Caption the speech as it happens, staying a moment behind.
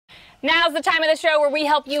Now's the time of the show where we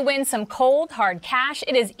help you win some cold, hard cash.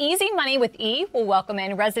 It is Easy Money with E. We'll welcome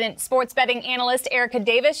in resident sports betting analyst Erica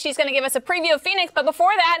Davis. She's going to give us a preview of Phoenix. But before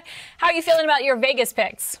that, how are you feeling about your Vegas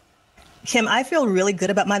picks? Kim, I feel really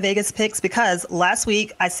good about my Vegas picks because last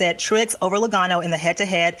week I said Truex over Logano in the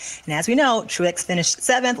head-to-head. And as we know, Truex finished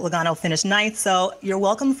 7th, Logano finished 9th. So you're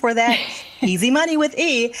welcome for that easy money with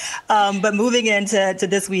E. But moving into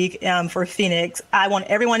this week for Phoenix, I want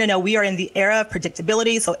everyone to know we are in the era of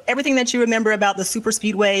predictability. So everything that you remember about the super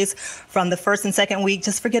speedways from the first and second week,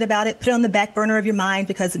 just forget about it. Put it on the back burner of your mind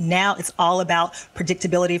because now it's all about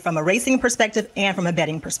predictability from a racing perspective and from a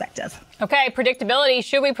betting perspective. Okay, predictability.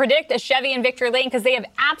 Should we predict a Chevy and Victory Lane? Because they have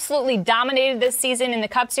absolutely dominated this season in the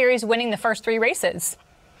Cup Series, winning the first 3 races.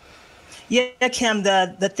 Yeah, Kim,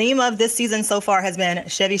 the theme of this season so far has been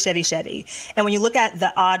Chevy, Chevy, Chevy. And when you look at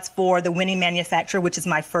the odds for the winning manufacturer, which is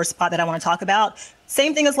my first spot that I want to talk about,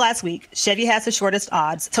 same thing as last week. Chevy has the shortest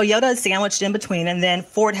odds. Toyota is sandwiched in between, and then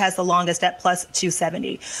Ford has the longest at plus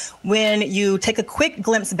 270. When you take a quick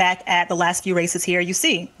glimpse back at the last few races here, you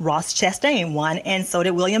see Ross Chastain won, and so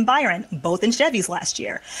did William Byron, both in Chevys last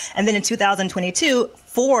year. And then in 2022,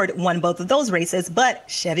 Ford won both of those races, but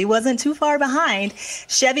Chevy wasn't too far behind.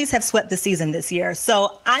 Chevys have swept the season this year.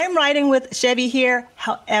 So I am riding with Chevy here.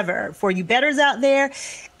 However, for you bettors out there,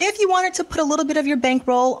 if you wanted to put a little bit of your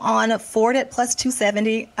bankroll on Ford at plus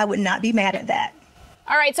 270, I would not be mad at that.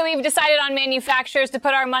 All right, so we've decided on manufacturers to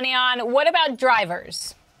put our money on. What about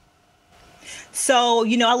drivers? So,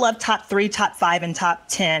 I love top 3, top 5, and top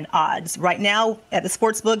 10 odds. Right now at the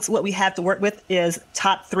sports books, what we have to work with is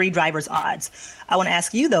top 3 drivers' odds. I want to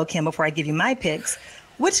ask you, though, Kim, before I give you my picks,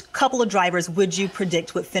 which couple of drivers would you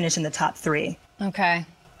predict would finish in the top 3? Okay.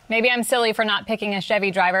 Maybe I'm silly for not picking a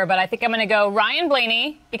Chevy driver, but I think I'm going to go Ryan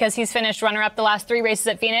Blaney because he's finished runner-up the last 3 races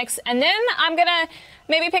at Phoenix. And then I'm going to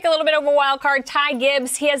maybe pick a little bit of a wild card, Ty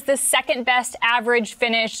Gibbs. He has the second best average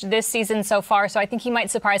finish this season so far, so I think he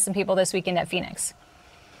might surprise some people this weekend at Phoenix.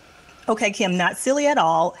 Okay, Kim, not silly at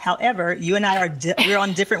all. However, you and I we're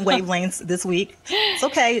on different wavelengths this week. It's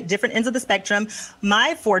okay, different ends of the spectrum.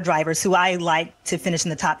 My 4 drivers who I like to finish in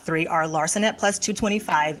the top 3 are Larson at plus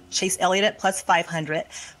 225, Chase Elliott at plus 500,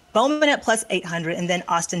 Bowman at plus 800, and then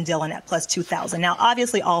Austin Dillon at plus 2,000. Now,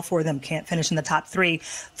 obviously, all 4 of them can't finish in the top 3.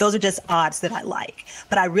 Those are just odds that I like.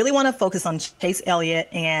 But I really want to focus on Chase Elliott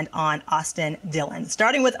and on Austin Dillon.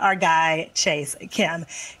 Starting with our guy, Chase, Kim.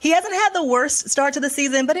 He hasn't had the worst start to the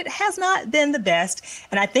season, but it has not been the best.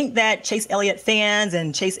 And I think that Chase Elliott fans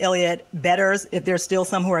and Chase Elliott bettors, if there's still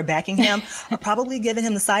some who are backing him, are probably giving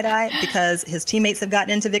him the side eye because his teammates have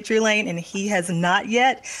gotten into victory lane and he has not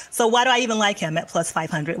yet. So why do I even like him at plus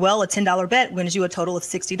 500? Well, a $10 bet wins you a total of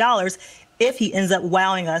 $60 if he ends up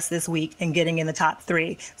wowing us this week and getting in the top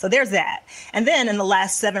 3. So there's that. And then in the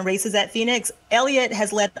last 7 races at Phoenix, Elliott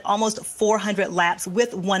has led almost 400 laps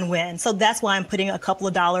with 1 win. So that's why I'm putting a couple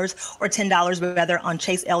of dollars or $10 rather on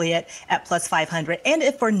Chase Elliott at plus 500. And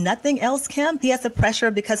if for nothing else, Kim, he has the pressure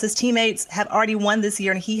because his teammates have already won this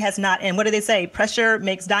year and he has not. And what do they say? Pressure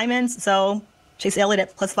makes diamonds. So Chase Elliott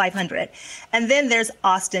at plus 500. And then there's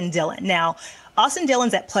Austin Dillon. Now, Austin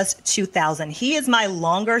Dillon's at plus 2,000. He is my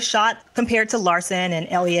longer shot compared to Larson and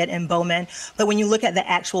Elliott and Bowman. But when you look at the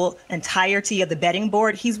actual entirety of the betting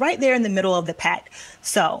board, he's right there in the middle of the pack.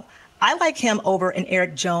 So I like him over an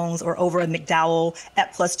Eric Jones or over a McDowell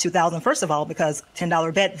at plus 2,000. First of all, because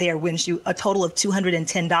 $10 bet there wins you a total of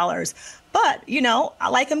 $210. But, I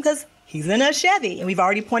like him because he's in a Chevy, and we've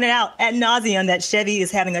already pointed out ad nauseum that Chevy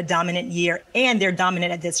is having a dominant year, and they're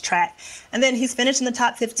dominant at this track. And then he's finished in the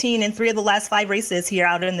top 15 in 3 of the last 5 races here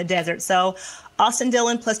out in the desert. So Austin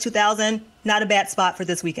Dillon plus 2,000, not a bad spot for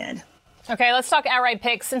this weekend. Okay, let's talk outright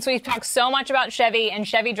picks. Since we've talked so much about Chevy and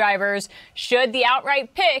Chevy drivers, should the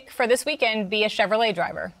outright pick for this weekend be a Chevrolet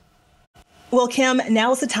driver? Well, Kim,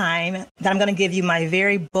 now is the time that I'm going to give you my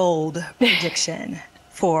very bold prediction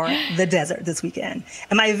for the desert this weekend.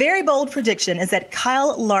 And my very bold prediction is that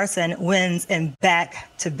Kyle Larson wins in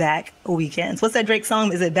back-to-back weekends. What's that Drake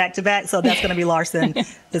song? Is it back-to-back? So that's going to be Larson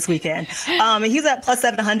this weekend. He's at plus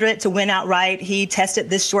 700 to win outright. He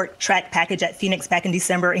tested this short track package at Phoenix back in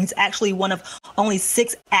December. And he's actually one of only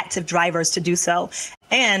 6 active drivers to do so.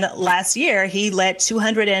 And last year, he led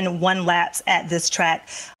 201 laps at this track.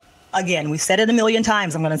 Again, we've said it a million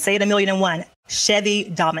times. I'm going to say it 1,000,001. Chevy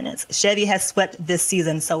dominance. Chevy has swept this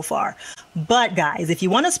season so far. But guys, if you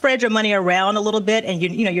want to spread your money around a little bit and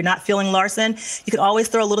you're not feeling Larson, you could always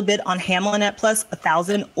throw a little bit on Hamlin at plus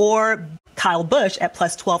 1,000 or Kyle Busch at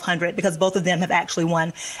plus 1,200 because both of them have actually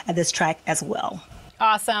won at this track as well.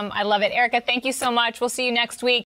 Awesome. I love it. Erica, thank you so much. We'll see you next week.